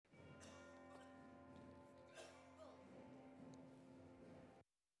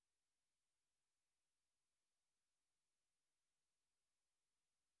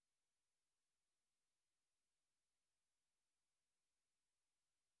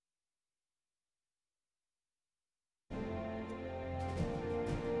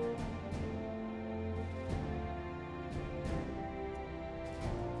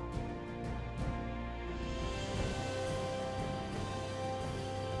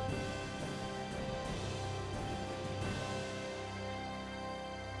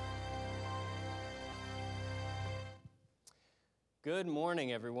Good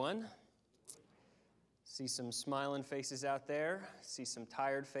morning, everyone. See some smiling faces out there. See some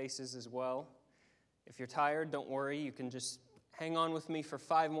tired faces as well. If you're tired, don't worry. You can just hang on with me for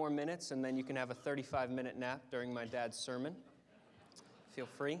 5 more minutes, and then you can have a 35-minute nap during my dad's sermon. Feel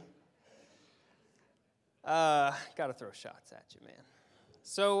free. Got to throw shots at you, man.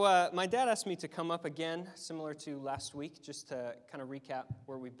 So my dad asked me to come up again, similar to last week, just to kind of recap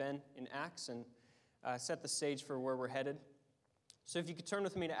where we've been in Acts and set the stage for where we're headed. So if you could turn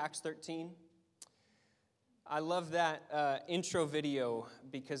with me to Acts 13. I love that intro video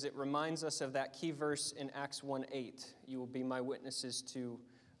because it reminds us of that key verse in Acts 1:8. You will be my witnesses to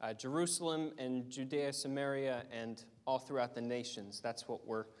Jerusalem and Judea, Samaria, and all throughout the nations. That's what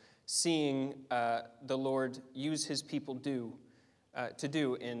we're seeing the Lord use his people to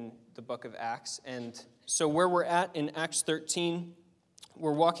do in the book of Acts. And so where we're at in Acts 13,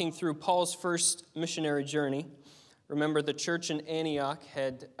 we're walking through Paul's first missionary journey. Remember, the church in Antioch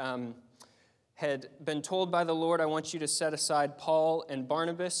had been told by the Lord, I want you to set aside Paul and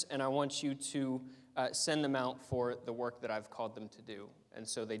Barnabas, and I want you to send them out for the work that I've called them to do. And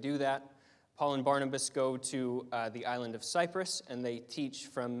so they do that. Paul and Barnabas go to the island of Cyprus, and they teach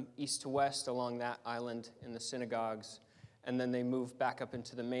from east to west along that island in the synagogues. And then they move back up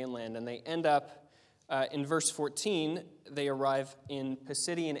into the mainland, and they end up, in verse 14, they arrive in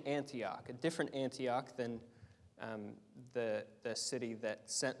Pisidian Antioch, a different Antioch than the city that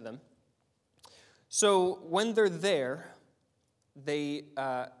sent them. So when they're there,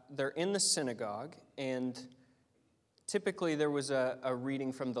 they're in the synagogue, and typically there was a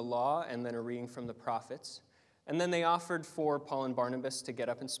reading from the law and then a reading from the prophets. And then they offered for Paul and Barnabas to get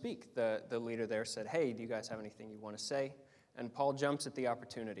up and speak. The leader there said, hey, do you guys have anything you want to say? And Paul jumps at the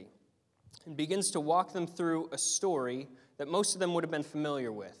opportunity and begins to walk them through a story that most of them would have been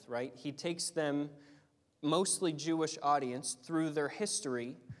familiar with, right? He takes them, mostly Jewish audience, through their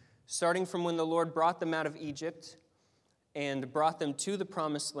history, starting from when the Lord brought them out of Egypt and brought them to the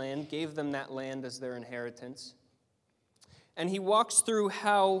promised land, gave them that land as their inheritance. And he walks through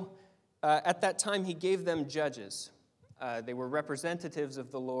how, at that time, he gave them judges. They were representatives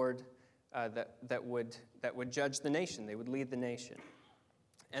of the Lord that would judge the nation. They would lead the nation.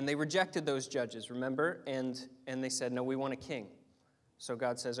 And they rejected those judges, remember? And they said, no, we want a king. So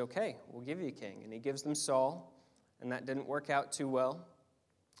God says, okay, we'll give you a king. And he gives them Saul, and that didn't work out too well.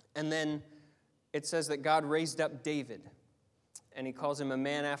 And then it says that God raised up David, and he calls him a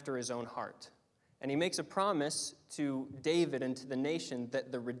man after his own heart. And he makes a promise to David and to the nation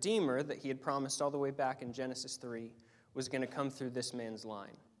that the Redeemer that he had promised all the way back in Genesis 3 was going to come through this man's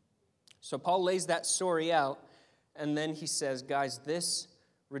line. So Paul lays that story out, and then he says, guys, this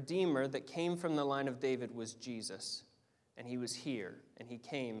Redeemer that came from the line of David was Jesus. And he was here, and he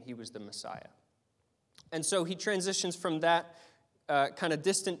came, he was the Messiah. And so he transitions from that kind of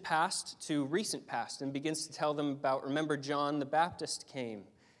distant past to recent past and begins to tell them about, remember, John the Baptist came,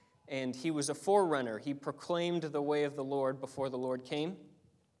 and he was a forerunner. He proclaimed the way of the Lord before the Lord came.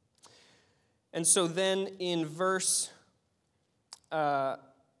 And so then in verse, let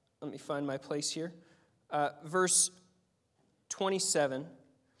me find my place here, verse 27,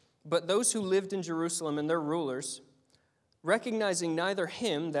 but those who lived in Jerusalem and their rulers, recognizing neither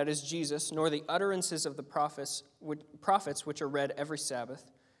him, that is Jesus, nor the utterances of the prophets which are read every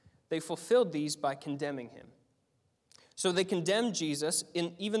Sabbath, they fulfilled these by condemning him. So they condemned Jesus,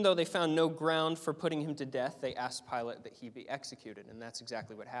 even though they found no ground for putting him to death, they asked Pilate that he be executed, and that's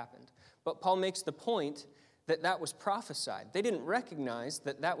exactly what happened. But Paul makes the point that that was prophesied. They didn't recognize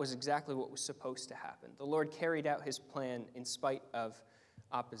that that was exactly what was supposed to happen. The Lord carried out his plan in spite of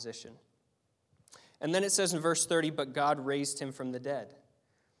opposition. And then it says in verse 30, but God raised him from the dead.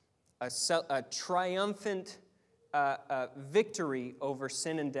 A triumphant victory over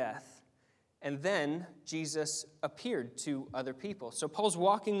sin and death. And then Jesus appeared to other people. So Paul's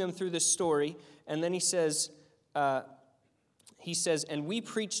walking them through this story, and then he says, and we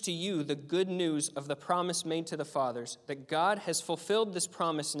preach to you the good news of the promise made to the fathers, that God has fulfilled this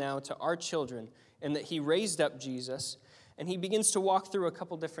promise now to our children, and that he raised up Jesus. And he begins to walk through a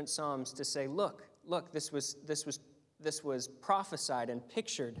couple different psalms to say, look, this was prophesied and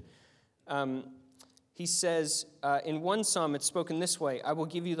pictured. He says, in one psalm it's spoken this way, I will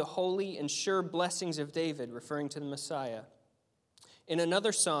give you the holy and sure blessings of David, referring to the Messiah. In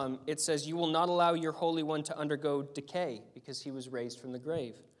another psalm it says, you will not allow your Holy One to undergo decay, because he was raised from the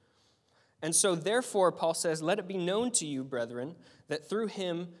grave. And so therefore, Paul says, let it be known to you, brethren, that through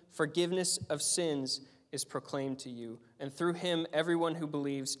him forgiveness of sins is proclaimed to you, and through him everyone who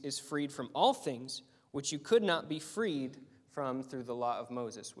believes is freed from all things which you could not be freed from through the law of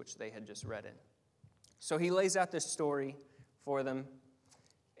Moses, which they had just read in. So he lays out this story for them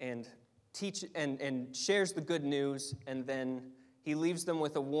and teach and shares the good news, and then he leaves them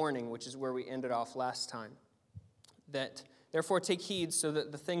with a warning, which is where we ended off last time. That, therefore, take heed so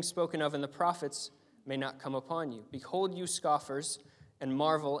that the things spoken of in the prophets may not come upon you. Behold, you scoffers, and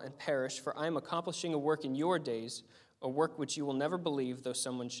marvel and perish, for I am accomplishing a work in your days, a work which you will never believe, though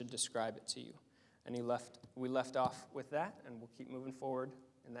someone should describe it to you. And we left off with that, and we'll keep moving forward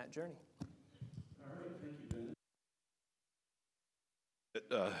in that journey. All right, thank you,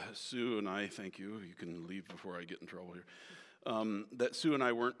 Ben. Sue and I, thank you. You can leave before I get in trouble here. That Sue and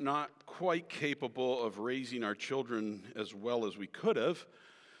I were not quite capable of raising our children as well as we could have.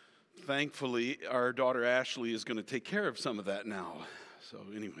 Thankfully, our daughter Ashley is going to take care of some of that now. So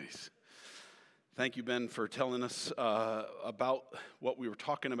anyways, thank you, Ben, for telling us about what we were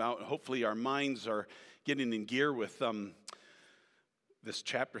talking about. Hopefully our minds are getting in gear with this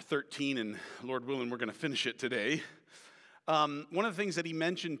chapter 13, and Lord willing, we're going to finish it today. One of the things that he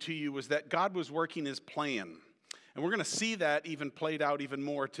mentioned to you was that God was working his plan. And we're going to see that even played out even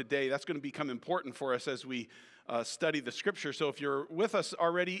more today. That's going to become important for us as we study the scripture. So if you're with us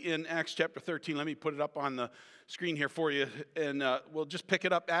already in Acts chapter 13, let me put it up on the screen here for you. And we'll just pick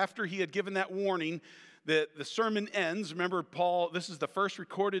it up after he had given that warning that the sermon ends. Remember, Paul, this is the first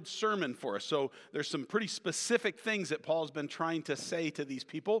recorded sermon for us. So there's some pretty specific things that Paul's been trying to say to these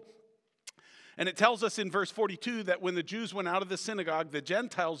people. And it tells us in verse 42 that when the Jews went out of the synagogue, the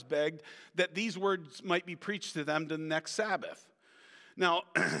Gentiles begged that these words might be preached to them the next Sabbath. Now,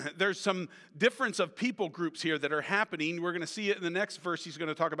 there's some difference of people groups here that are happening. We're going to see it in the next verse. He's going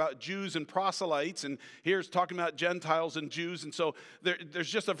to talk about Jews and proselytes, and here's talking about Gentiles and Jews. And so there's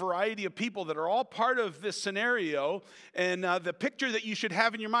just a variety of people that are all part of this scenario. And the picture that you should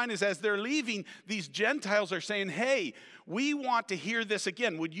have in your mind is as they're leaving, these Gentiles are saying, hey, we want to hear this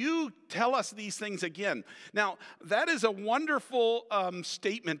again. Would you tell us these things again? Now, that is a wonderful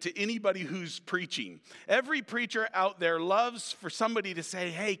statement to anybody who's preaching. Every preacher out there loves for somebody to say,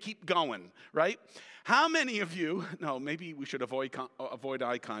 hey, keep going, right? How many of you, no, maybe we should avoid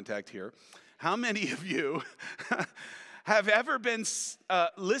eye contact here. How many of you have ever been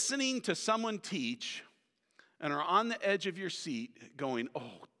listening to someone teach and are on the edge of your seat going,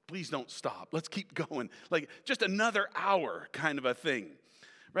 oh, please don't stop. Let's keep going. Like just another hour kind of a thing,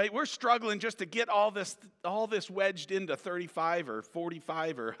 right? We're struggling just to get all this wedged into 35 or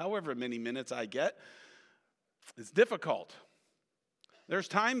 45 or however many minutes I get. It's difficult. There's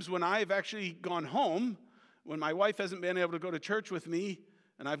times when I've actually gone home, when my wife hasn't been able to go to church with me,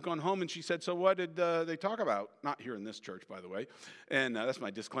 and I've gone home and she said, so what did they talk about? Not here in this church, by the way. And that's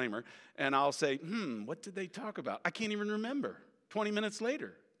my disclaimer. And I'll say, what did they talk about? I can't even remember. 20 minutes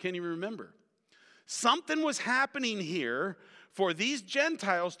later. Can't even remember. Something was happening here for these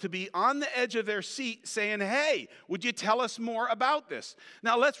Gentiles to be on the edge of their seat saying, hey, would you tell us more about this?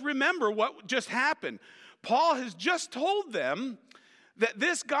 Now let's remember what just happened. Paul has just told them that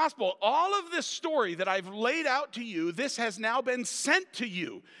this gospel, all of this story that I've laid out to you, this has now been sent to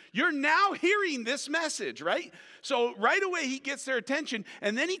you. You're now hearing this message, right? So right away he gets their attention,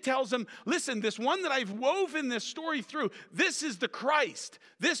 and then he tells them, listen, this one that I've woven this story through, this is the Christ.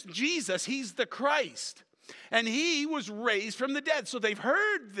 This Jesus, he's the Christ. And he was raised from the dead. So they've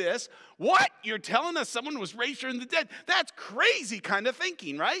heard this. What? You're telling us someone was raised from the dead? That's crazy kind of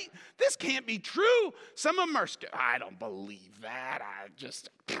thinking, right? This can't be true. Some of them are scared. I don't believe that.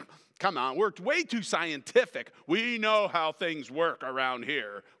 Come on, we're way too scientific. We know how things work around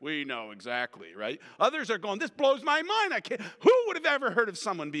here. We know exactly, right? Others are going, this blows my mind. Who would have ever heard of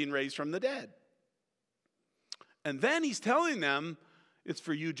someone being raised from the dead? And then he's telling them, it's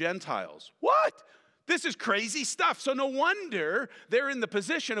for you Gentiles. What? This is crazy stuff. So no wonder they're in the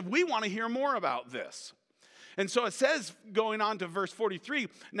position of, we want to hear more about this. And so it says, going on to verse 43,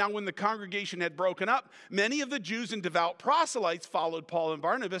 now when the congregation had broken up, many of the Jews and devout proselytes followed Paul and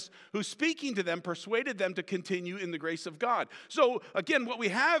Barnabas, who speaking to them persuaded them to continue in the grace of God. So again, what we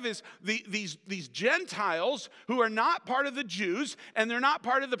have is these Gentiles who are not part of the Jews, and they're not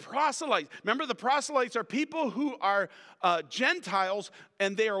part of the proselytes. Remember, the proselytes are people who are Gentiles,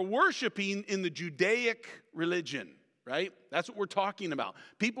 and they are worshiping in the Judaic religion. Right? That's what we're talking about.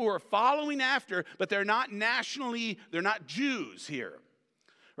 People who are following after, but they're not Jews here.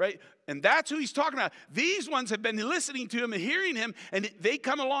 Right? And that's who he's talking about. These ones have been listening to him and hearing him, and they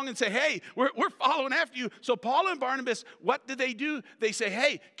come along and say, hey, we're following after you. So Paul and Barnabas, what do? They say,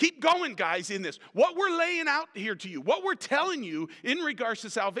 hey, keep going, guys, in this. What we're laying out here to you, what we're telling you in regards to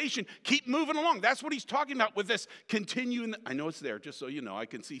salvation, keep moving along. That's what he's talking about with this continuing. I know it's there, just so you know. I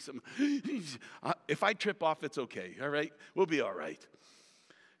can see some. If I trip off, it's okay, all right? We'll be all right.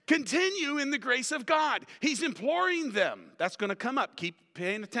 Continue in the grace of God. He's imploring them. That's going to come up. Keep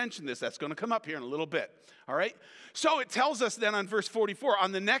paying attention to this. That's going to come up here in a little bit. All right? So it tells us then on verse 44,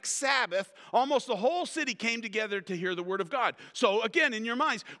 on the next Sabbath, almost the whole city came together to hear the word of God. So again, in your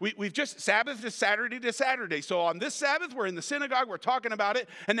minds, we've just Sabbath to Saturday to Saturday. So on this Sabbath, we're in the synagogue, we're talking about it.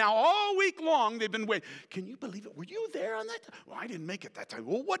 And now all week long, they've been waiting. Can you believe it? Were you there on that? Well, I didn't make it that time.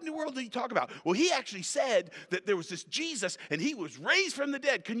 Well, what in the world did he talk about? Well, he actually said that there was this Jesus and he was raised from the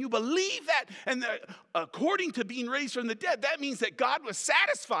dead. Can you believe that? And according to being raised from the dead, that means that God was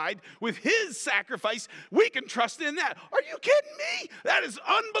satisfied with his sacrifice. We can trust in that. Are you kidding me? That is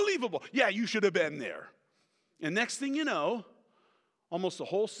unbelievable. Yeah, you should have been there. And next thing you know, almost the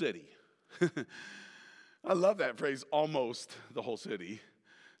whole city. I love that phrase, almost the whole city.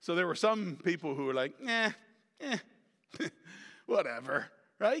 So there were some people who were like, whatever,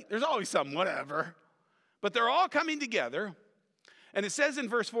 right? There's always some whatever. But they're all coming together. And it says in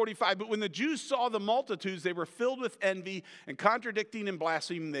verse 45, but when the Jews saw the multitudes, they were filled with envy, and contradicting and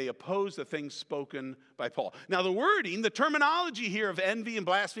blaspheming, they opposed the things spoken by Paul. Now the wording, the terminology here of envy and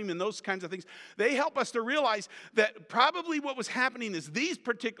blasphemy and those kinds of things, they help us to realize that probably what was happening is these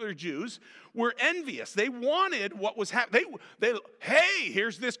particular Jews were envious. They wanted what was happening. Hey,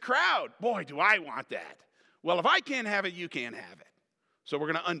 here's this crowd. Boy, do I want that. Well, if I can't have it, you can't have it. So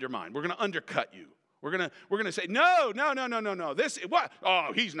we're going to undermine. We're going to undercut you. We're gonna say, no. This, what?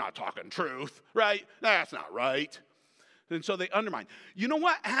 Oh, he's not talking truth, right? That's not right. And so they undermine. You know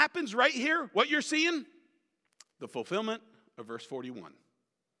what happens right here? What you're seeing? The fulfillment of verse 41.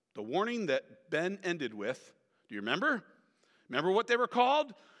 The warning that Ben ended with. Do you remember? Remember what they were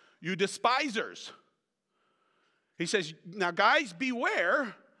called? You despisers. He says, now guys,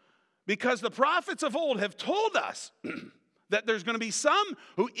 beware, because the prophets of old have told us that there's going to be some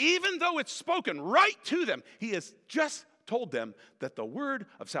who, even though it's spoken right to them, he has just told them that the word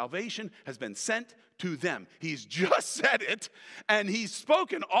of salvation has been sent to them. He's just said it, and he's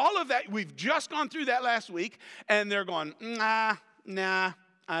spoken all of that. We've just gone through that last week, and they're going, nah,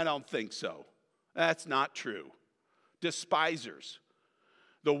 I don't think so. That's not true. Despisers.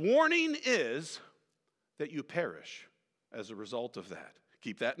 The warning is that you perish as a result of that.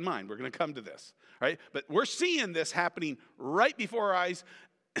 Keep that in mind. We're going to come to this, right? But we're seeing this happening right before our eyes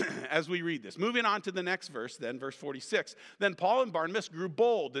as we read this. Moving on to the next verse, then, verse 46. Then Paul and Barnabas grew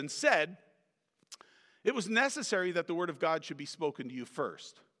bold and said, it was necessary that the word of God should be spoken to you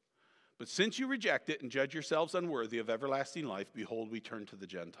first. But since you reject it and judge yourselves unworthy of everlasting life, behold, we turn to the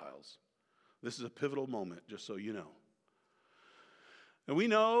Gentiles. This is a pivotal moment, just so you know. And we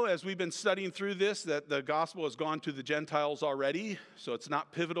know, as we've been studying through this, that the gospel has gone to the Gentiles already. So it's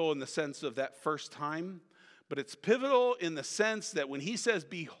not pivotal in the sense of that first time. But it's pivotal in the sense that when he says,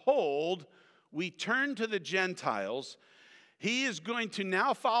 behold, we turn to the Gentiles, he is going to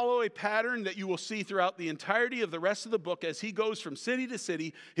now follow a pattern that you will see throughout the entirety of the rest of the book. As he goes from city to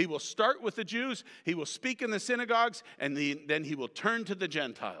city, he will start with the Jews, he will speak in the synagogues, and then he will turn to the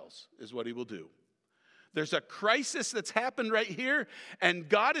Gentiles, is what he will do. There's a crisis that's happened right here, and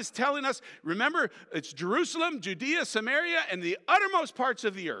God is telling us, remember, it's Jerusalem, Judea, Samaria, and the uttermost parts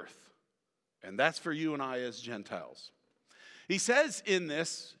of the earth. And that's for you and I as Gentiles. He says in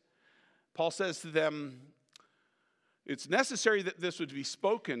this, Paul says to them, it's necessary that this would be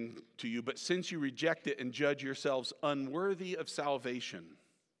spoken to you, but since you reject it and judge yourselves unworthy of salvation.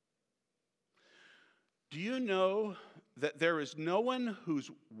 Do you know that there is no one who's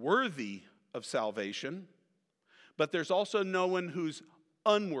worthy of salvation, but there's also no one who's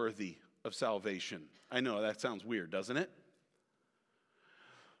unworthy of salvation? I know that sounds weird, doesn't it?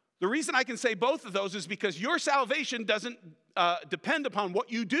 The reason I can say both of those is because your salvation doesn't depend upon what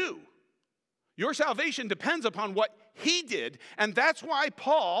you do. Your salvation depends upon what he did, and that's why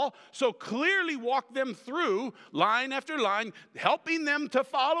Paul so clearly walked them through line after line, helping them to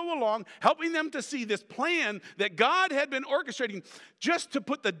follow along, helping them to see this plan that God had been orchestrating. Just to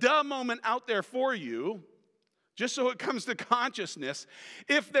put the duh moment out there for you, just so it comes to consciousness,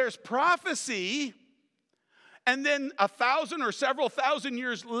 if there's prophecy, and then 1,000 or several thousand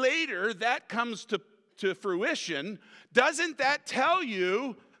years later that comes to fruition, doesn't that tell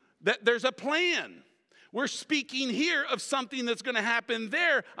you that there's a plan? We're speaking here of something that's going to happen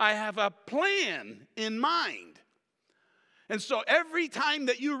there. I have a plan in mind. And so every time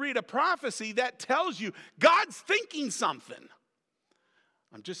that you read a prophecy, that tells you God's thinking something.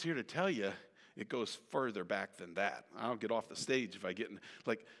 I'm just here to tell you, it goes further back than that. I'll get off the stage if I get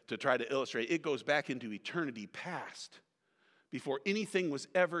to try to illustrate. It goes back into eternity past. Before anything was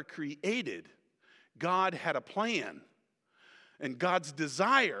ever created, God had a plan. And God's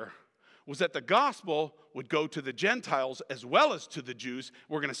desire was that the gospel would go to the Gentiles as well as to the Jews.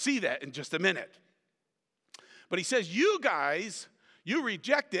 We're going to see that in just a minute. But he says, you guys, you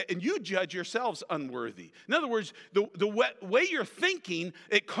reject it and you judge yourselves unworthy. In other words, the way you're thinking,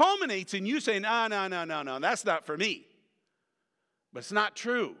 it culminates in you saying, no, that's not for me. But it's not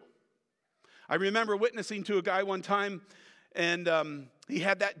true. I remember witnessing to a guy one time, and he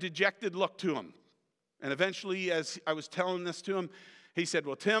had that dejected look to him. And eventually, as I was telling this to him, he said,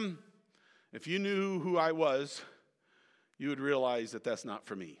 well, Tim, if you knew who I was, you would realize that that's not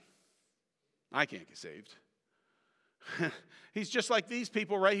for me. I can't get saved. He's just like these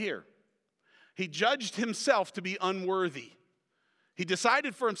people right here. He judged himself to be unworthy. He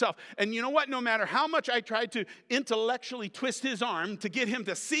decided for himself. And you know what? No matter how much I tried to intellectually twist his arm to get him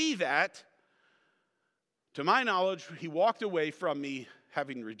to see that, to my knowledge, he walked away from me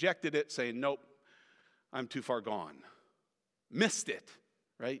having rejected it, saying, nope, I'm too far gone. Missed it,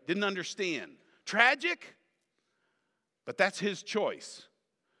 right? Didn't understand. Tragic, but that's his choice.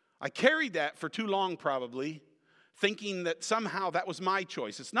 I carried that for too long probably, thinking that somehow that was my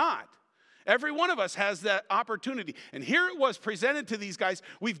choice. It's not. Every one of us has that opportunity. And here it was presented to these guys.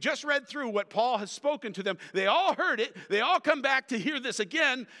 We've just read through what Paul has spoken to them. They all heard it. They all come back to hear this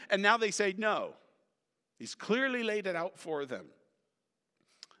again. And now they say no. He's clearly laid it out for them.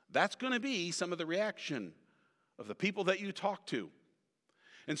 That's going to be some of the reaction of the people that you talk to.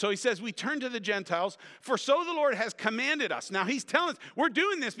 And so he says, we turn to the Gentiles, for so the Lord has commanded us. Now he's telling us, we're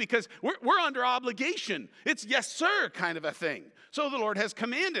doing this because we're under obligation. It's yes, sir, kind of a thing. So the Lord has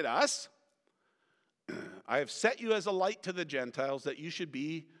commanded us. I have set you as a light to the Gentiles that you should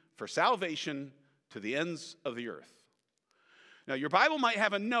be for salvation to the ends of the earth. Now your Bible might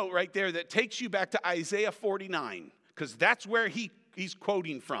have a note right there that takes you back to Isaiah 49, because that's where he's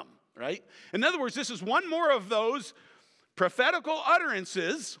quoting from, right? In other words, this is one more of those prophetical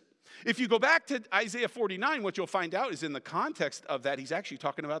utterances. If you go back to Isaiah 49, what you'll find out is in the context of that, he's actually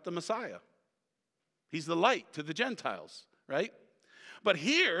talking about the Messiah. He's the light to the Gentiles, right? But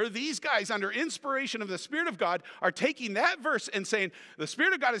here, these guys, under inspiration of the Spirit of God, are taking that verse and saying, the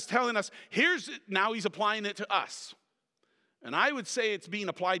Spirit of God is telling us, now he's applying it to us. And I would say it's being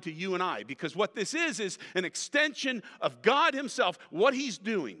applied to you and I, because what this is an extension of God himself, what he's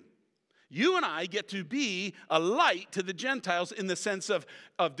doing. You and I get to be a light to the Gentiles in the sense of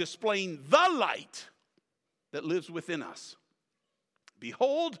displaying the light that lives within us.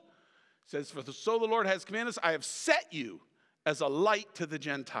 Behold, says, for so the Lord has commanded us, I have set you as a light to the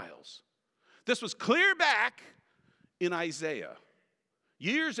Gentiles. This was clear back in Isaiah,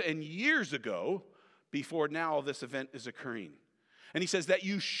 years and years ago, before now this event is occurring. And he says that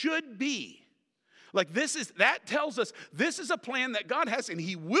you should be. Like that tells us this is a plan that God has, and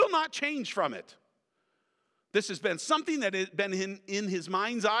he will not change from it. This has been something that has been in his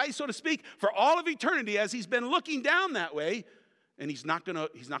mind's eye, so to speak, for all of eternity as he's been looking down that way, and he's not gonna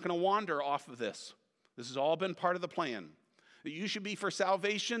wander off of this. This has all been part of the plan. That you should be for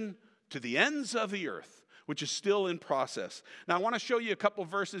salvation to the ends of the earth, which is still in process. Now, I want to show you a couple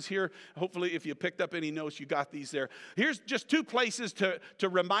verses here. Hopefully, if you picked up any notes, you got these there. Here's just two places to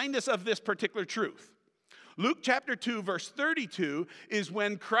remind us of this particular truth. Luke chapter 2, verse 32 is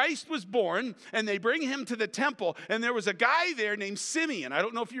when Christ was born, and they bring him to the temple, and there was a guy there named Simeon. I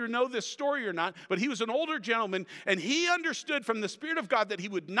don't know if you know this story or not, but he was an older gentleman, and he understood from the Spirit of God that he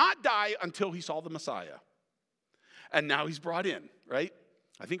would not die until he saw the Messiah. And now he's brought in, right?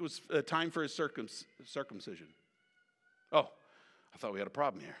 I think it was time for his circumcision. Oh, I thought we had a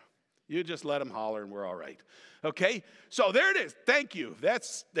problem here. You just let him holler and we're all right. Okay, so there it is. Thank you.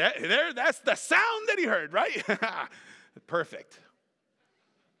 That's the sound that he heard, right? Perfect.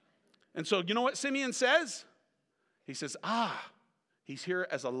 And so you know what Simeon says? He says, he's here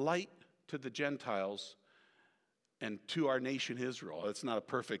as a light to the Gentiles and to our nation Israel. It's not a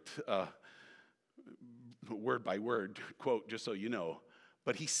perfect word by word quote, just so you know.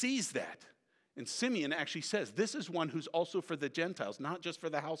 But he sees that. And Simeon actually says, this is one who's also for the Gentiles, not just for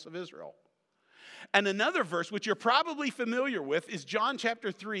the house of Israel. And another verse, which you're probably familiar with, is John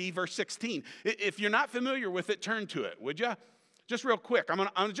chapter 3, verse 16. If you're not familiar with it, turn to it, would you? Just real quick. I'm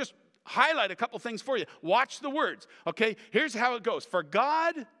gonna just highlight a couple things for you. Watch the words, okay? Here's how it goes. For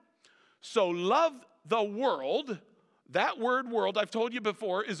God so loved the world. That word world, I've told you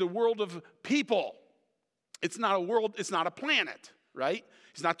before, is a world of people. It's not a world, it's not a planet, right?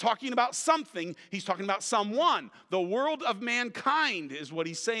 He's not talking about something, he's talking about someone. The world of mankind is what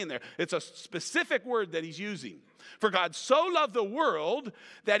he's saying there. It's a specific word that he's using. For God so loved the world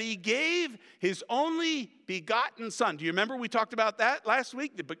that he gave his only begotten son. Do you remember we talked about that last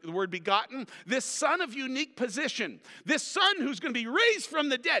week? The word begotten. This son of unique position. This son who's going to be raised from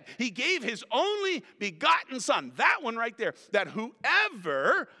the dead. He gave his only begotten son. That one right there. That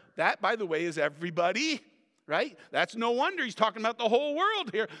whoever, that by the way is everybody, right? That's no wonder he's talking about the whole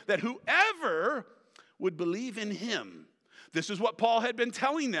world here. That whoever would believe in him. This is what Paul had been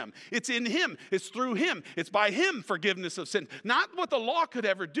telling them. It's in him. It's through him. It's by him forgiveness of sin. Not what the law could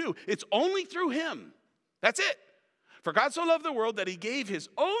ever do. It's only through him. That's it. For God so loved the world that he gave his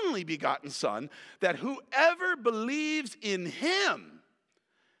only begotten son, that whoever believes in him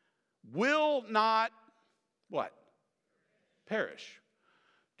will not, what? Perish.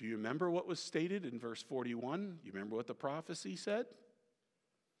 Do you remember what was stated in verse 41? You remember what the prophecy said?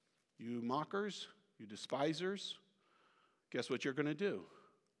 You mockers, you despisers, guess what you're going to do?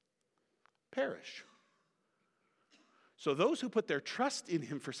 Perish. So those who put their trust in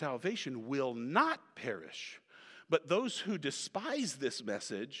him for salvation will not perish. But those who despise this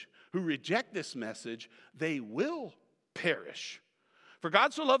message, who reject this message, they will perish. For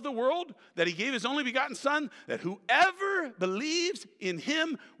God so loved the world that he gave his only begotten son, that whoever believes in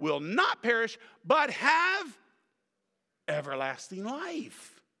him will not perish, but have everlasting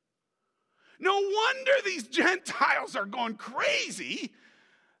life. No wonder these Gentiles are going crazy.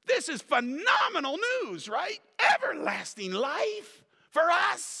 This is phenomenal news, right? Everlasting life for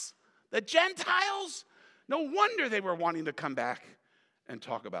us, the Gentiles. No wonder they were wanting to come back and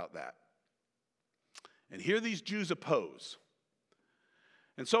talk about that. And here these Jews oppose.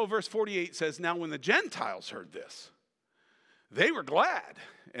 And so verse 48 says, now when the Gentiles heard this, they were glad,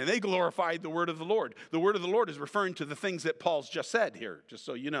 and they glorified the word of the Lord. The word of the Lord is referring to the things that Paul's just said here, just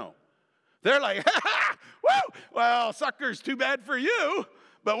so you know. They're like, ha ha, woo, well, suckers, too bad for you,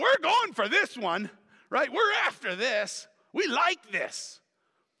 but we're going for this one, right? We're after this. We like this.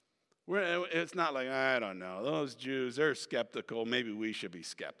 It's not like, I don't know, those Jews, they're skeptical. Maybe we should be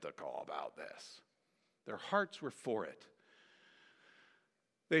skeptical about this. Their hearts were for it.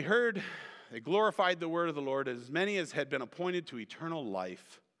 They glorified the word of the Lord. As many as had been appointed to eternal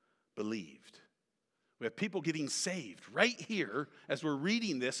life believed. We have people getting saved right here as we're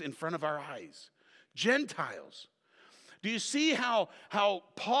reading this in front of our eyes. Gentiles. Do you see how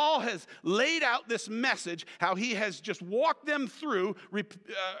Paul has laid out this message, how he has just walked them through,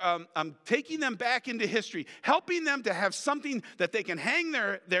 taking them back into history, helping them to have something that they can hang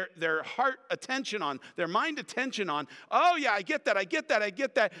their heart attention on, their mind attention on. Oh yeah, I get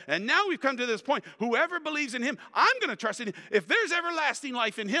that. And now we've come to this point. Whoever believes in him, I'm going to trust in him. If there's everlasting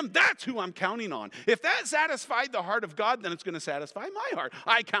life in him, that's who I'm counting on. If that satisfied the heart of God, then it's going to satisfy my heart.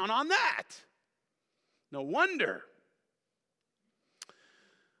 I count on that. No wonder.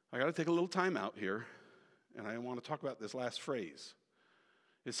 I got to take a little time out here, and I want to talk about this last phrase.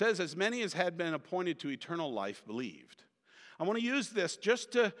 It says, as many as had been appointed to eternal life believed. I want to use this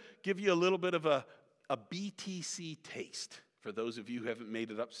just to give you a little bit of a BTC taste for those of you who haven't made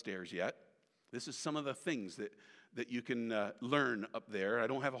it upstairs yet. This is some of the things that you can learn up there. I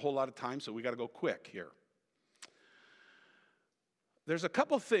don't have a whole lot of time, so we got to go quick here. There's a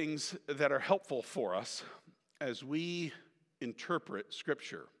couple things that are helpful for us as we interpret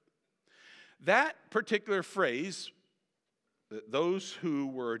Scripture. That particular phrase, that those who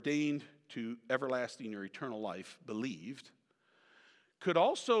were ordained to everlasting or eternal life believed, could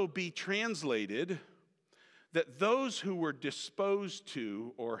also be translated that those who were disposed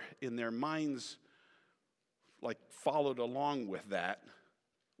to, or in their minds like followed along with that,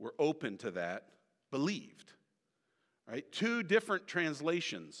 were open to that, believed. Right? Two different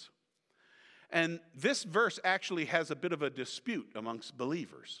translations. And this verse actually has a bit of a dispute amongst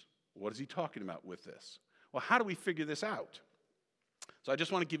believers. What is he talking about with this? Well, how do we figure this out? So I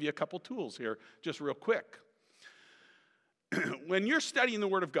just want to give you a couple tools here, just real quick. When you're studying the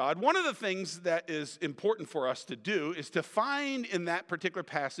Word of God, one of the things that is important for us to do is to find in that particular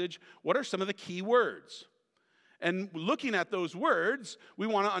passage what are some of the key words. And looking at those words, we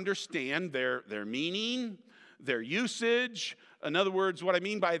want to understand their meaning, their usage. In other words, what I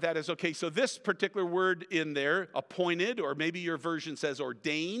mean by that is, okay, so this particular word in there, appointed, or maybe your version says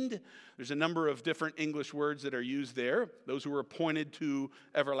ordained. There's a number of different English words that are used there. Those who were appointed to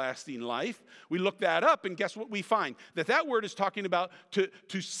everlasting life. We look that up, and guess what we find? That word is talking about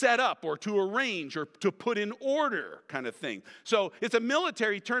to set up, or to arrange, or to put in order kind of thing. So it's a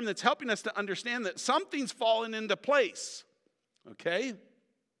military term that's helping us to understand that something's fallen into place. Okay?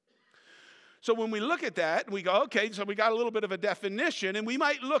 So when we look at that, we go, okay, so we got a little bit of a definition, and we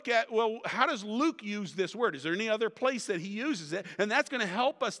might look at, well, how does Luke use this word? Is there any other place that he uses it? And that's going to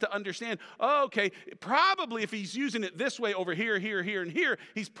help us to understand, oh, okay, probably if he's using it this way over here, here, here, and here,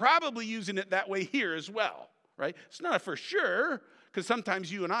 he's probably using it that way here as well, right? It's not for sure, because sometimes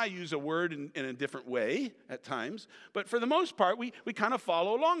you and I use a word in a different way at times. But for the most part, we kind of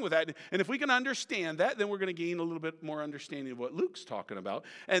follow along with that. And if we can understand that, then we're going to gain a little bit more understanding of what Luke's talking about.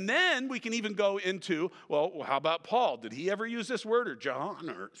 And then we can even go into, well, how about Paul? Did he ever use this word? Or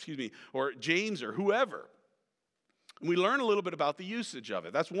John, or James, or whoever? And we learn a little bit about the usage of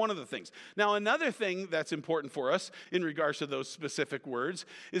it. That's one of the things. Now, another thing that's important for us in regards to those specific words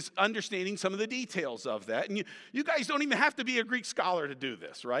is understanding some of the details of that. And you guys don't even have to be a Greek scholar to do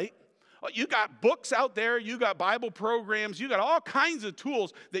this, right? You got books out there, you got Bible programs, you got all kinds of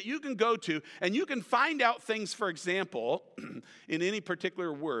tools that you can go to, and you can find out things, for example, in any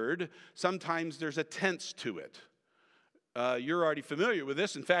particular word, sometimes there's a tense to it. You're already familiar with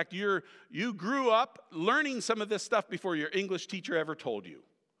this. In fact, you grew up learning some of this stuff before your English teacher ever told you.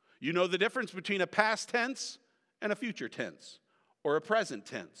 You know the difference between a past tense and a future tense, or a present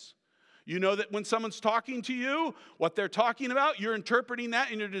tense. You know that when someone's talking to you, what they're talking about, you're interpreting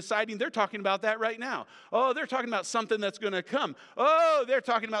that and you're deciding they're talking about that right now. Oh, they're talking about something that's going to come. Oh, they're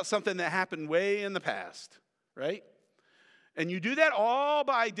talking about something that happened way in the past, right? And you do that all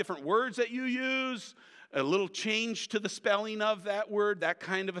by different words that you use, a little change to the spelling of that word, that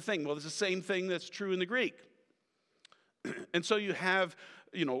kind of a thing. Well, it's the same thing that's true in the Greek. And so you have,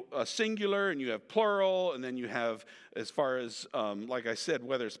 a singular, and you have plural, and then you have, as far as, like I said,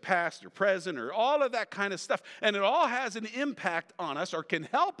 whether it's past or present or all of that kind of stuff. And it all has an impact on us, or can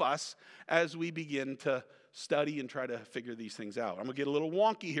help us as we begin to study and try to figure these things out. I'm going to get a little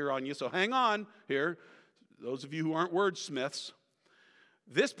wonky here on you, so hang on here. Those of you who aren't wordsmiths,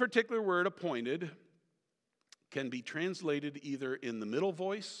 this particular word, appointed, can be translated either in the middle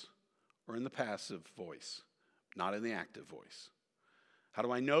voice or in the passive voice, not in the active voice. How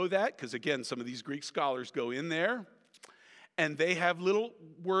do I know that? Because again, some of these Greek scholars go in there and they have little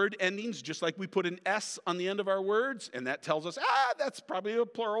word endings, just like we put an S on the end of our words, and that tells us, that's probably a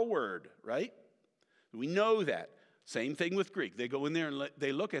plural word, right? We know that. Same thing with Greek. They go in there and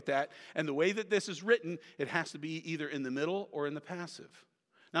they look at that, and the way that this is written, it has to be either in the middle or in the passive.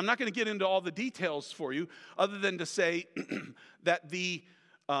 Now, I'm not going to get into all the details for you, other than to say that the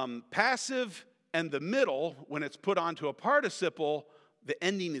passive and the middle, when it's put onto a participle, the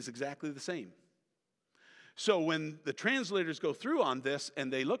ending is exactly the same. So when the translators go through on this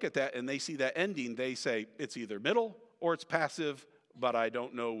and they look at that and they see that ending, they say it's either middle or it's passive, but I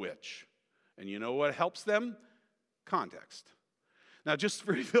don't know which. And you know what helps them? Context. Now, just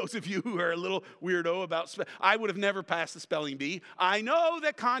for those of you who are a little weirdo about I would have never passed the spelling bee. I know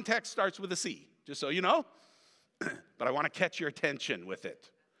that context starts with a C, just so you know. But I want to catch your attention with it.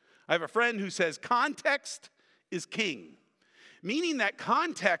 I have a friend who says context is king. Meaning that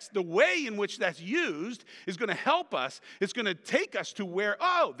context, the way in which that's used, is going to help us. It's going to take us to where,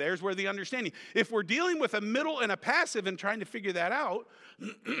 there's where the understanding. If we're dealing with a middle and a passive and trying to figure that out,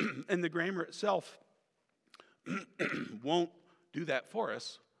 and the grammar itself won't do that for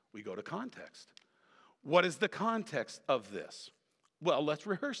us, we go to context. What is the context of this? Well, let's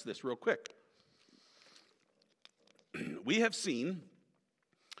rehearse this real quick. We have seen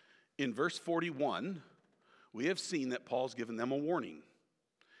in verse 41, we have seen that Paul's given them a warning.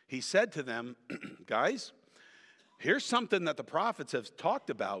 He said to them, guys, here's something that the prophets have talked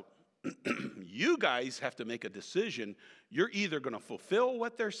about. You guys have to make a decision. You're either going to fulfill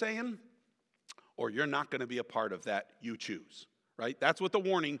what they're saying, or you're not going to be a part of that. You choose. Right? That's what the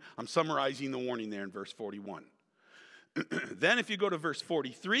warning, I'm summarizing the warning there in verse 41. Then if you go to verse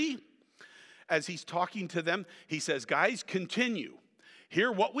 43, as he's talking to them, he says, guys, continue.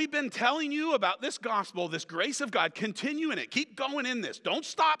 Hear what we've been telling you about this gospel, this grace of God. Continue in it. Keep going in this. Don't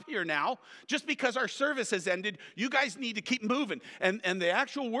stop here now. Just because our service has ended, you guys need to keep moving. And the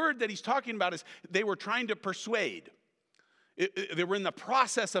actual word that he's talking about is they were trying to persuade. They were in the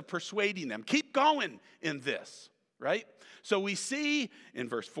process of persuading them. Keep going in this, right? So we see in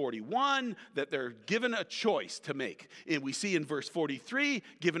verse 41 that they're given a choice to make. And we see in verse 43,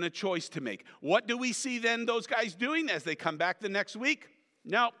 given a choice to make. What do we see then those guys doing as they come back the next week?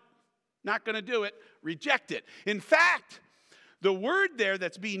 No, not going to do it. Reject it. In fact, the word there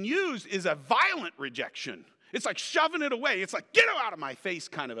that's being used is a violent rejection. It's like shoving it away. It's like, get out of my face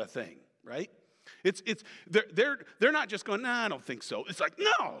kind of a thing, right? They're not just going, I don't think so. It's like,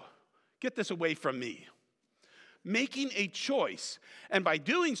 no, get this away from me. Making a choice. And by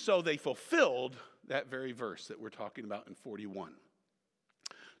doing so, they fulfilled that very verse that we're talking about in 41.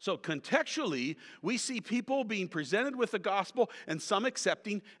 So contextually, we see people being presented with the gospel and some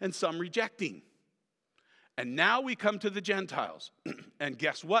accepting and some rejecting. And now we come to the Gentiles. And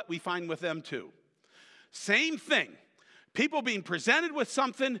guess what? We find with them too. Same thing. People being presented with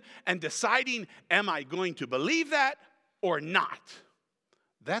something and deciding, am I going to believe that or not?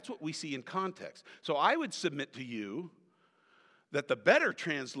 That's what we see in context. So I would submit to you that the better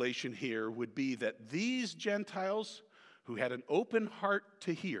translation here would be that these Gentiles who had an open heart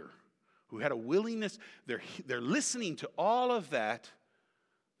to hear, who had a willingness, they're listening to all of that,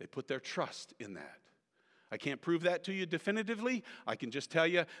 they put their trust in that. I can't prove that to you definitively. I can just tell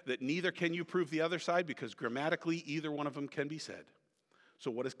you that neither can you prove the other side because grammatically either one of them can be said. So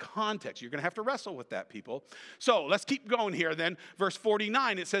what is context? You're going to have to wrestle with that, people. So let's keep going here then. Verse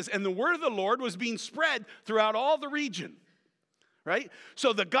 49, it says, and the word of the Lord was being spread throughout all the region. Right?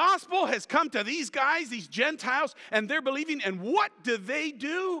 So the gospel has come to these guys, these Gentiles, and they're believing. And what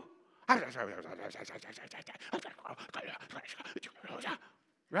do?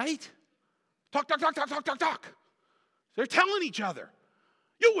 Right? Talk. They're telling each other.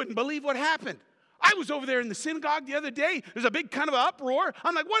 You wouldn't believe what happened. I was over there in the synagogue the other day. There's a big kind of uproar.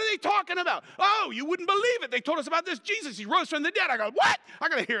 I'm like, what are they talking about? Oh, you wouldn't believe it. They told us about this Jesus. He rose from the dead. I go, what? I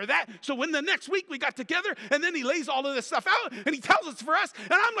got to hear that. So when the next week we got together, and then he lays all of this stuff out, and he tells us for us,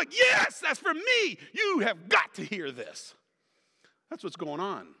 and I'm like, yes, that's for me. You have got to hear this. That's what's going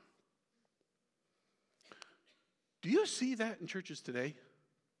on. Do you see that in churches today?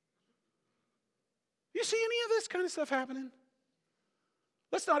 You see any of this kind of stuff happening?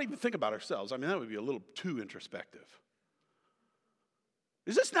 Let's not even think about ourselves. I mean, that would be a little too introspective.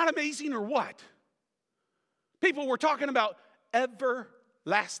 Is this not amazing or what? People were talking about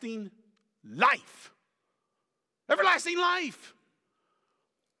everlasting life. Everlasting life.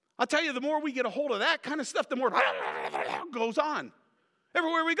 I'll tell you, the more we get a hold of that kind of stuff, the more goes on.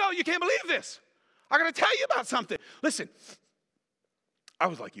 Everywhere we go, you can't believe this. I got to tell you about something. Listen, I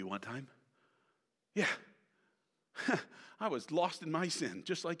was like you one time. Yeah. I was lost in my sin,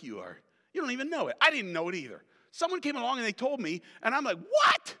 just like you are. You don't even know it. I didn't know it either. Someone came along and they told me, and I'm like,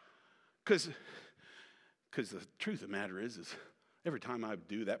 what? Because the truth of the matter is every time I would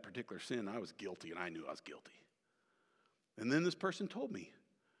do that particular sin, I was guilty, and I knew I was guilty. And then this person told me,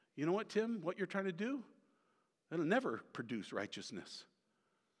 you know what, Tim? What you're trying to do, it'll never produce righteousness.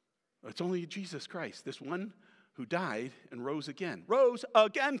 It's only Jesus Christ, this one who died and rose again. Rose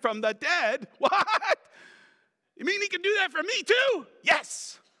again from the dead? What? You mean he can do that for me too?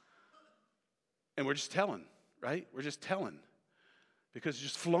 Yes. And we're just telling, right? We're just telling. Because it's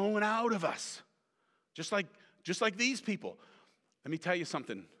just flowing out of us. Just like these people. Let me tell you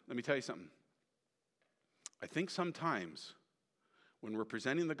something. I think sometimes when we're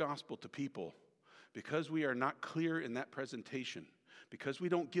presenting the gospel to people, because we are not clear in that presentation, because we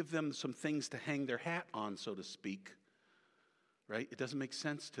don't give them some things to hang their hat on, so to speak, right? It doesn't make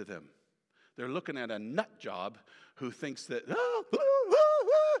sense to them. They're looking at a nut job who thinks that,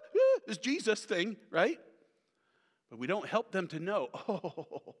 this Jesus thing, right? But we don't help them to know,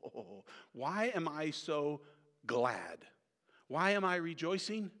 why am I so glad? Why am I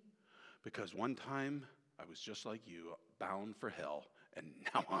rejoicing? Because one time I was just like you, bound for hell, and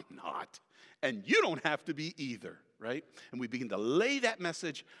now I'm not. And you don't have to be either, right? And we begin to lay that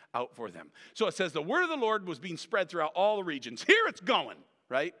message out for them. So it says the word of the Lord was being spread throughout all the regions. Here it's going,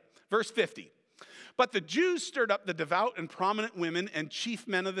 right? Verse 50. But the Jews stirred up the devout and prominent women and chief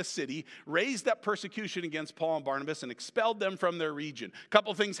men of the city, raised up persecution against Paul and Barnabas, and expelled them from their region. A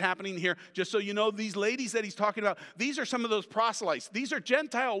couple things happening here. Just so you know, these ladies that he's talking about, these are some of those proselytes. These are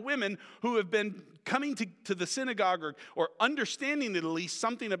Gentile women who have been coming to the synagogue or understanding at least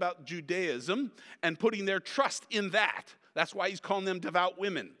something about Judaism and putting their trust in that. That's why he's calling them devout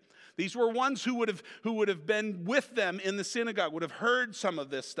women. These were ones who would have been with them in the synagogue, would have heard some of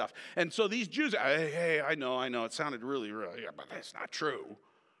this stuff. And so these Jews, hey, I know, it sounded really, yeah, but that's not true,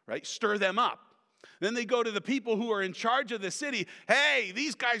 right? Stir them up. Then they go to the people who are in charge of the city. Hey,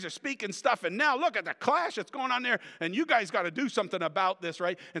 these guys are speaking stuff, and now look at the clash that's going on there, and you guys got to do something about this,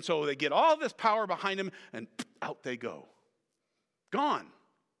 right? And so they get all this power behind them, and out they go. Gone.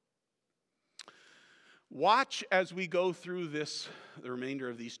 Watch as we go through the remainder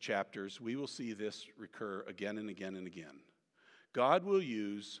of these chapters. We will see this recur again and again and again. God will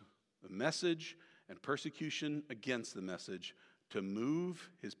use the message and persecution against the message to move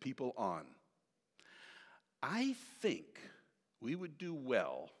his people on. I think we would do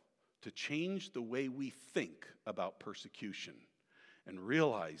well to change the way we think about persecution and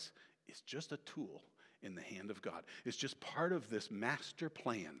realize it's just a tool in the hand of God. It's just part of this master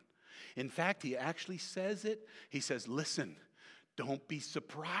plan. In fact, he actually says it. He says, listen, Don't be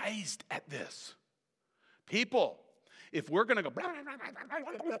surprised at this. People, if we're going to go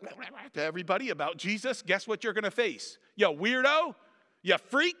to everybody about Jesus, guess what you're going to face? You weirdo, you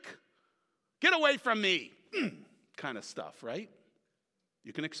freak, get away from me, kind of stuff, right?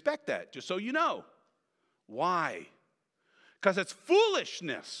 You can expect that, just so you know. Why? Because it's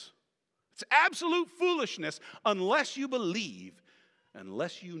foolishness. It's absolute foolishness unless you believe,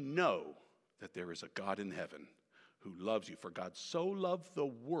 unless you know that there is a God in heaven who loves you. For God so loved the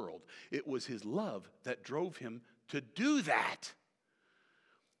world, it was his love that drove him to do that.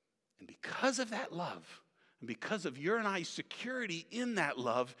 And because of that love, and because of your and I's security in that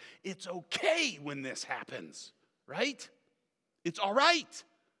love, it's okay when this happens, right? It's all right.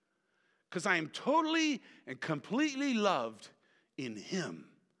 Because I am totally and completely loved in him.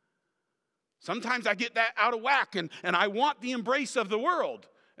 Sometimes I get that out of whack and I want the embrace of the world.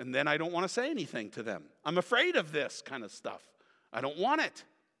 And then I don't want to say anything to them. I'm afraid of this kind of stuff. I don't want it.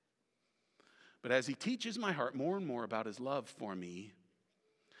 But as he teaches my heart more and more about his love for me,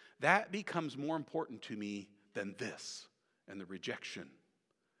 that becomes more important to me than this and the rejection.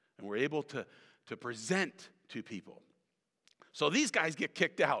 And we're able to present to people. So these guys get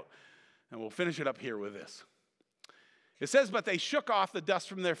kicked out. And we'll finish it up here with this. It says, but they shook off the dust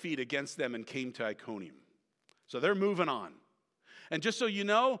from their feet against them and came to Iconium. So they're moving on. And just so you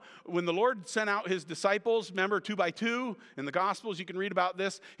know, when the Lord sent out his disciples, remember 2 by 2 in the Gospels, you can read about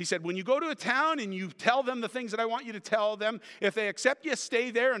this. He said, when you go to a town and you tell them the things that I want you to tell them, if they accept you,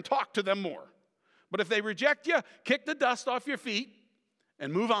 stay there and talk to them more. But if they reject you, kick the dust off your feet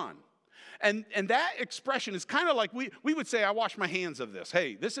and move on. And that expression is kind of like we would say, I wash my hands of this.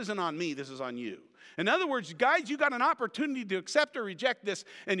 Hey, this isn't on me, this is on you. In other words, guys, you got an opportunity to accept or reject this.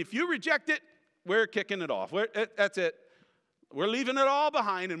 And if you reject it, we're kicking it off. That's it. We're leaving it all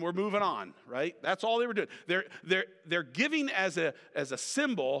behind and we're moving on, right? That's all they were doing. They're giving as a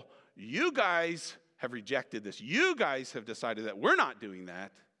symbol, you guys have rejected this. You guys have decided that we're not doing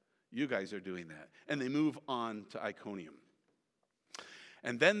that. You guys are doing that. And they move on to Iconium.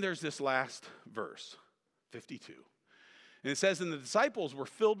 And then there's this last verse, 52. And it says, and the disciples were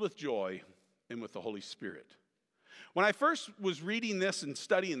filled with joy and with the Holy Spirit. When I first was reading this and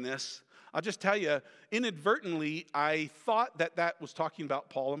studying this, I'll just tell you, inadvertently, I thought that was talking about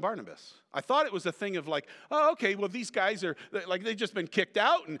Paul and Barnabas. I thought it was a thing of like, oh, okay, well, these guys are, like, they've just been kicked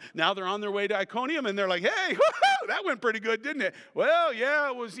out, and now they're on their way to Iconium, and they're like, hey, that went pretty good, didn't it? Well, yeah,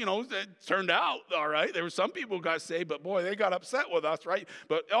 it was, it turned out all right. There were some people who got saved, but boy, they got upset with us, right?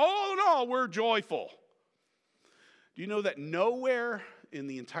 But all in all, we're joyful. Do you know that nowhere in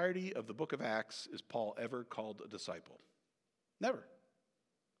the entirety of the book of Acts is Paul ever called a disciple? Never.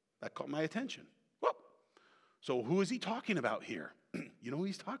 That caught my attention. Well, so who is he talking about here? You know who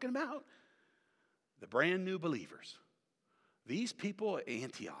he's talking about? The brand new believers. These people at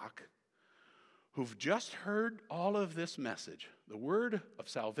Antioch who've just heard all of this message. The word of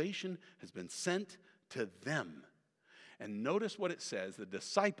salvation has been sent to them. And notice what it says, the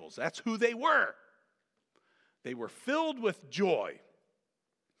disciples, that's who they were. They were filled with joy.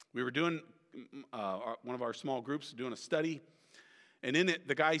 We were doing, one of our small groups doing a study. And in it,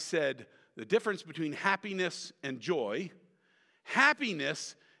 the guy said, the difference between happiness and joy,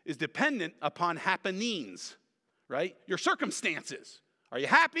 happiness is dependent upon happenings, right? Your circumstances. Are you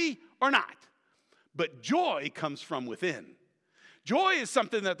happy or not? But joy comes from within. Joy is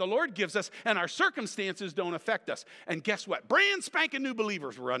something that the Lord gives us, and our circumstances don't affect us. And guess what? Brand spanking new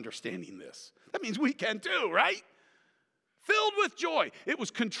believers were understanding this. That means we can too, right? Filled with joy. It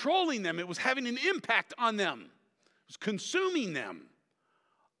was controlling them. It was having an impact on them. It was consuming them.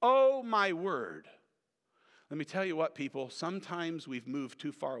 Oh, my word. Let me tell you what, people. Sometimes we've moved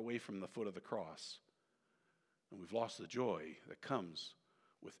too far away from the foot of the cross, and we've lost the joy that comes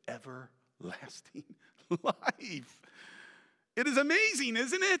with everlasting life. It is amazing,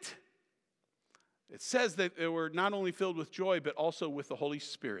 isn't it? It says that they were not only filled with joy, but also with the Holy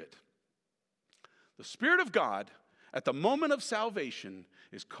Spirit. The Spirit of God, at the moment of salvation,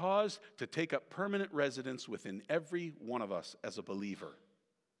 is caused to take up permanent residence within every one of us as a believer.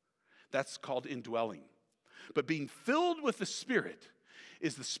 That's called indwelling. But being filled with the Spirit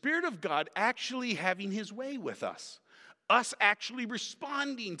is the Spirit of God actually having his way with us. Us actually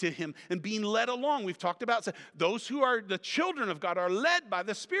responding to him and being led along. We've talked about those who are the children of God are led by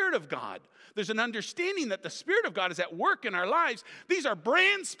the Spirit of God. There's an understanding that the Spirit of God is at work in our lives. These are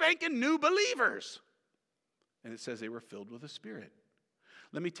brand spanking new believers. And it says they were filled with the Spirit.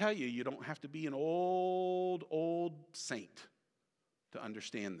 Let me tell you, you don't have to be an old saint to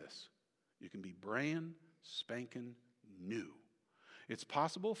understand this. You can be brand spanking new. It's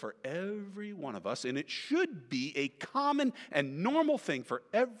possible for every one of us, and it should be a common and normal thing for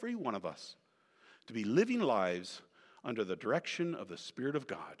every one of us to be living lives under the direction of the Spirit of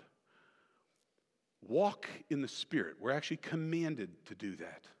God. Walk in the Spirit. We're actually commanded to do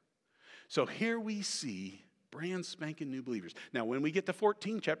that. So here we see brand spanking new believers. Now, when we get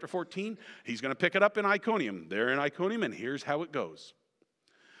to chapter 14, he's going to pick it up in Iconium. They're in Iconium, and here's how it goes.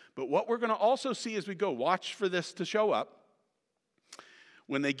 But what we're going to also see as we go, watch for this to show up.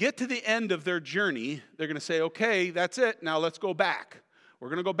 When they get to the end of their journey, they're going to say, okay, that's it. Now let's go back. We're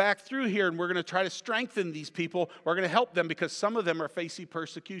going to go back through here, and we're going to try to strengthen these people. We're going to help them because some of them are facing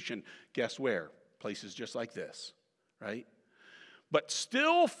persecution. Guess where? Places just like this, right? But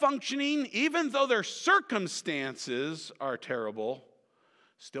still functioning, even though their circumstances are terrible,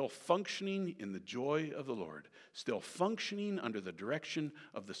 still functioning in the joy of the Lord, still functioning under the direction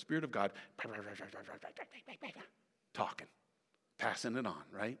of the Spirit of God, talking, passing it on,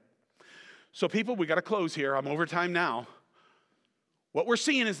 right? So people, we got to close here. I'm over time now. What we're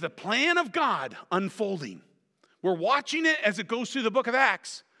seeing is the plan of God unfolding. We're watching it as it goes through the book of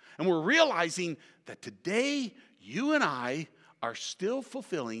Acts, and we're realizing that today, you and I are still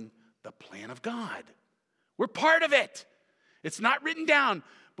fulfilling the plan of God. We're part of it. It's not written down,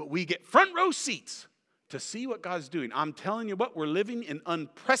 but we get front row seats to see what God's doing. I'm telling you what, we're living in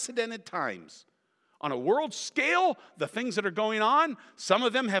unprecedented times. On a world scale, the things that are going on, some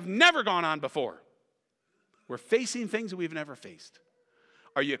of them have never gone on before. We're facing things that we've never faced.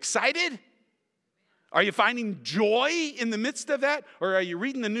 Are you excited? Are you finding joy in the midst of that? Or are you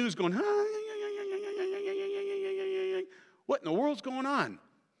reading the news going, what in the world's going on?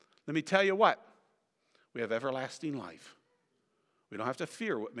 Let me tell you what. We have everlasting life. We don't have to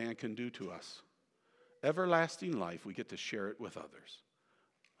fear what man can do to us. Everlasting life, we get to share it with others.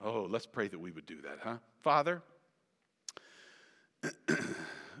 Oh, let's pray that we would do that, huh? Father,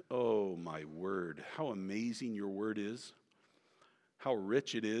 oh, my word, how amazing your word is. How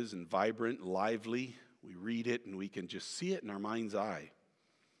rich it is and vibrant and lively. We read it and we can just see it in our mind's eye.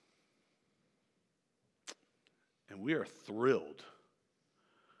 And we are thrilled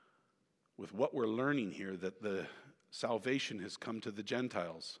with what we're learning here, that the salvation has come to the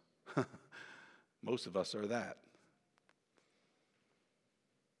Gentiles. Most of us are that.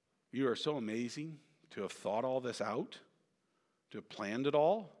 You are so amazing to have thought all this out, to have planned it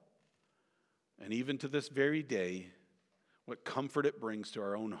all, and even to this very day, what comfort it brings to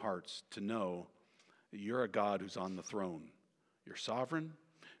our own hearts to know that you're a God who's on the throne. You're sovereign.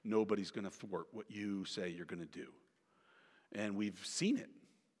 Nobody's going to thwart what you say you're going to do. And we've seen it.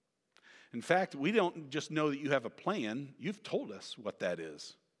 In fact, we don't just know that you have a plan. You've told us what that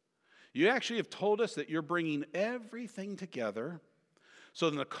is. You actually have told us that you're bringing everything together so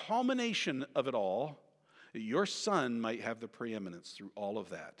in the culmination of it all, your Son might have the preeminence through all of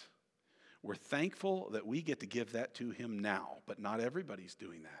that. We're thankful that we get to give that to him now, but not everybody's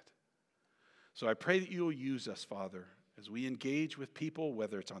doing that. So I pray that you will use us, Father, as we engage with people,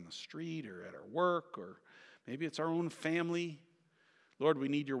 whether it's on the street or at our work or maybe it's our own family. Lord, we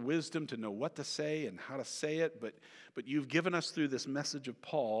need your wisdom to know what to say and how to say it, but you've given us through this message of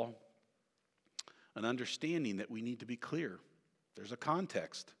Paul an understanding that we need to be clear. There's a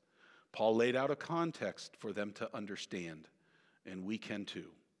context. Paul laid out a context for them to understand, and we can too.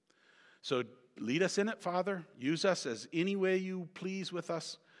 So lead us in it, Father. Use us as any way you please with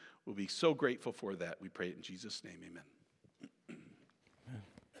us. We'll be so grateful for that. We pray it in Jesus' name, amen.